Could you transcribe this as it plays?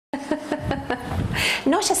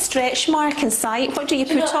Not a stretch mark in sight. What do you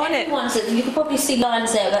put on it? You can probably see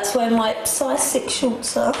lines there. That's where my size 6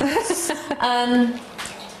 shorts are.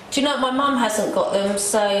 Do you know, my mum hasn't got them,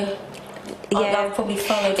 so yeah, I've probably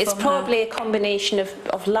followed it's from probably a combination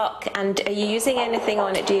of luck. And are you using anything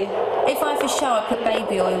on it, do you? If I have a shower, I put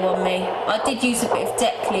baby oil on me. I did use a bit of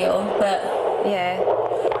Decleon, but yeah,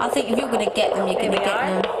 I think if you're going to get them, you're going to get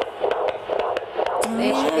them.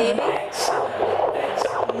 There's your baby.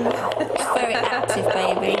 It's very active,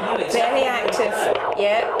 baby. Very active,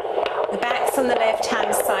 yeah. The back's on the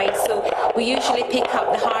left-hand side, so we usually pick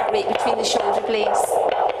up the heart rate between the shoulder blades.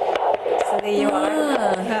 So there you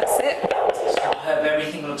are. That's it. I hope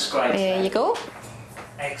everything looks great. There you go.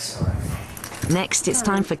 Excellent. Next, it's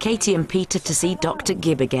time for Katie and Peter to see Dr.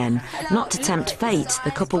 Gibb again. Not to tempt fate,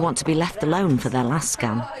 the couple want to be left alone for their last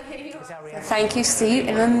scan. Thank you. See you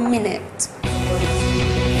in a minute.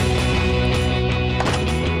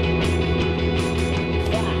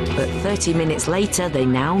 But 30 minutes later, they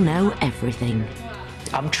now know everything.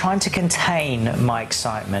 I'm trying to contain my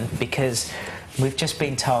excitement because we've just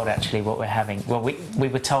been told actually what we're having. Well, we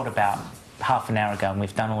were told about half an hour ago, and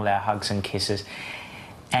we've done all our hugs and kisses.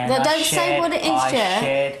 And No, don't say what it is, I yeah?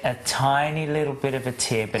 shed a tiny little bit of a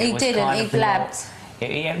tear, but it was didn't, kind he of blabbed.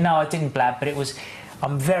 No, I didn't blab, but it was.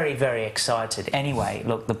 I'm very, very excited. Anyway,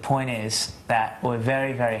 look, the point is that we're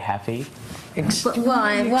very, very happy. But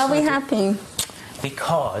why? Why are we happy?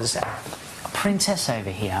 Because a princess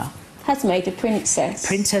over here. Has made a princess.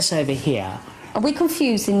 Princess over here. Are we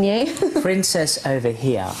confusing you? Princess over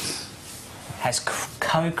here has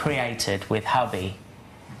co-created with hubby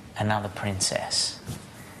another princess.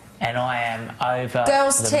 And I am over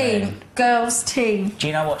Girls' the team. moon. Girls' team. Do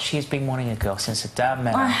you know what? She's been wanting a girl since the day I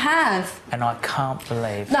met her. I have. And I can't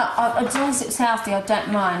believe... No, as long as it's healthy, I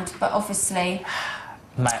don't mind. But obviously...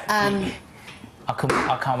 Mate,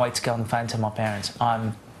 I can't wait to go on the phone to my parents.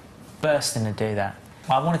 I'm bursting to do that.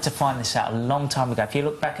 I wanted to find this out a long time ago. If you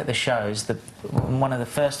look back at the shows, one of the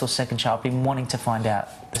first or second show, I've been wanting to find out.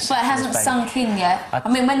 But it hasn't sunk in yet. I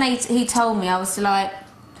mean, when he told me, I was like,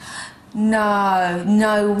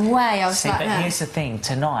 no way. I was like, but here's the thing.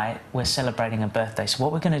 Tonight, we're celebrating a birthday. So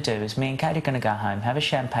what we're going to do is me and Kate are going to go home, have a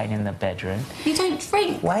champagne in the bedroom. You don't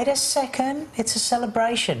drink. Wait a second. It's a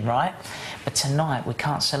celebration, right? But tonight, we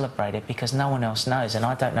can't celebrate it because no one else knows, and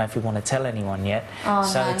I don't know if we want to tell anyone yet. Oh,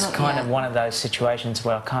 so no, it's not kind yet. of one of those situations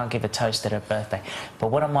where I can't give a toast at her birthday. But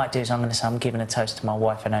what I might do is I'm going to say I'm giving a toast to my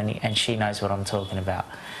wife, and she knows what I'm talking about.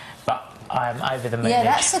 But I'm over the moonage. Yeah,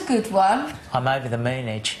 that's a good one. I'm over the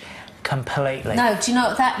moonage completely. No, do you know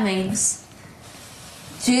what that means?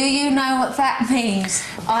 Do you know what that means?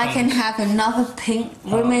 I can have another pink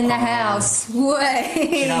room in the house. Wait.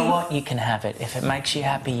 Do you know what? You can have it. If it makes you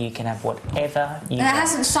happy, you can have whatever you It want.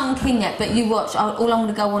 hasn't sunk in yet, but you watch. All I'm going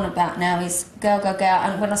to go on about now is go.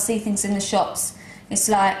 And when I see things in the shops, it's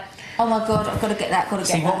like, oh my God, I've got to get that, got to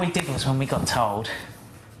get that. See, what we did was when we got told,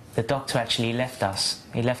 the doctor actually left us.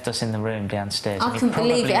 He left us in the room downstairs. I couldn't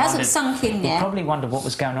believe it. It hasn't sunk in We yet. probably wondered what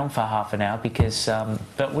was going on for half an hour because,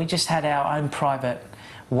 but we just had our own private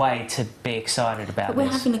way to be excited about But we're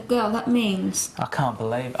this. having a girl, that means... I can't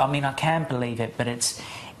believe... I mean, I can believe it, but it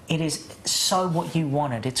is so what you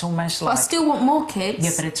wanted. It's almost like... But I still want more kids.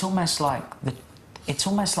 Yeah, but it's almost like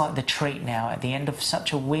the treat now at the end of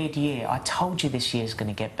such a weird year. I told you this year's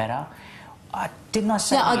going to get better. Didn't I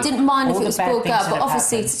say? Yeah, I didn't mind if all it the was bad boy or things girl, that but have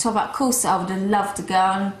obviously happened? to talk about, of course I would have loved to go,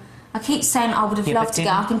 and I keep saying I would have Yeah, loved but to go.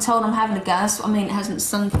 I've been told I'm having a go. That's what I mean. It hasn't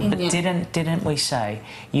sunk in But yet. didn't we say?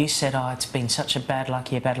 You said, "Oh, it's been such a bad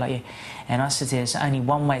luck year, and I said, "There's only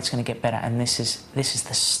one way it's going to get better, and this is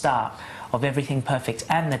the start of everything perfect."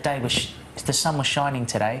 And the sun was shining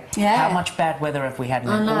today. Yeah. How much bad weather have we had?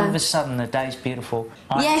 And I know. all of a sudden, the day's beautiful.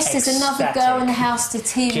 Yes, there's another girl in the house to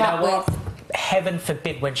team Do you know up what? with. Heaven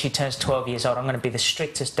forbid when she turns 12 years old, I'm going to be the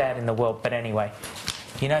strictest dad in the world. But anyway,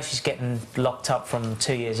 you know she's getting locked up from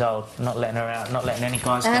 2 years old, not letting her out, not letting any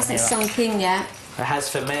guys It come hasn't near her. sunk in yet. It has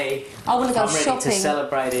for me. I want to go I'm ready shopping. to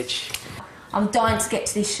celebrate it. I'm dying to get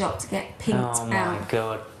to this shop to get pinked Oh my out.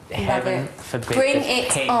 God. Love Heaven it. forbid. Bring the it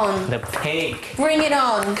pink, on. The pink. Bring it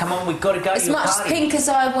on. Come on, we've got to go As to your much party. pink as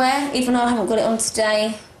I wear, even though I haven't got it on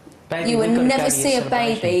today, Baby, you will we've got to never go to your see a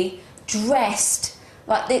celebration. baby dressed.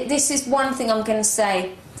 Like, this is one thing I'm going to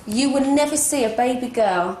say. You will never see a baby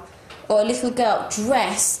girl or a little girl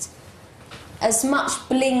dressed as much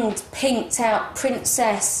blinged, pinked out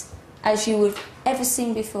princess as you would ever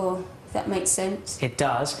seen before, if that makes sense. It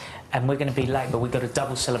does, and we're going to be late, but we've got a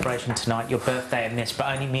double celebration tonight, your birthday and this, but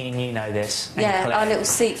only me and you know this. And Yeah, Claire, our little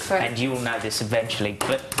secret. And you will know this eventually,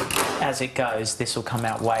 but as it goes, this will come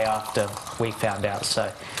out way after we found out,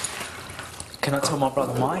 so... Can I tell my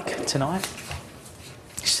brother Mike tonight?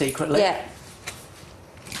 Secretly? Yeah.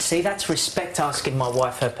 See, that's respect asking my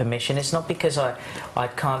wife her permission. It's not because I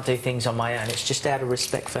can't do things on my own. It's just out of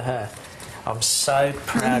respect for her. I'm so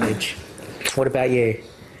proud of you. What about you?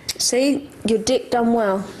 See, your dick done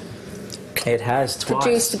well. It has, twice.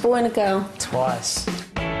 Produced a boy and a girl. Twice.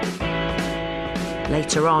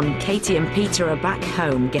 Later on, Katie and Peter are back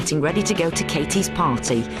home getting ready to go to Katie's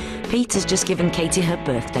party. Peter's just given Katie her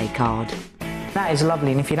birthday card. That is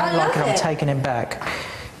lovely, and if you don't like it, I'm it. taking it back.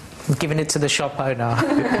 I'm giving it to the shop owner,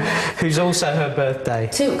 who's also her birthday.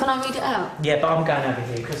 Can I read it out? Yeah, but I'm going over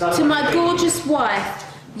here because To my gorgeous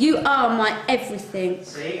wife, you are my everything.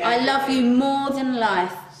 I love you more than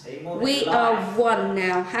life. We are one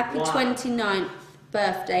now. Happy 29th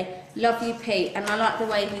birthday. Love you, Pete. And I like the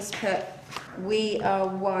way he's put, we are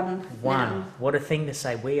one. One. Now. What a thing to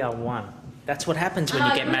say. We are one. That's what happens when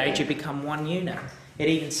you get married. You become one unit. It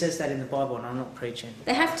even says that in the Bible, and I'm not preaching.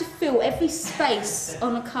 They have to fill every space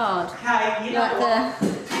on a card. Hey, you know what?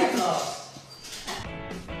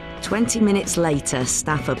 20 minutes later,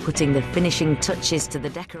 staff are putting the finishing touches to the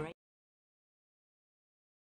decoration.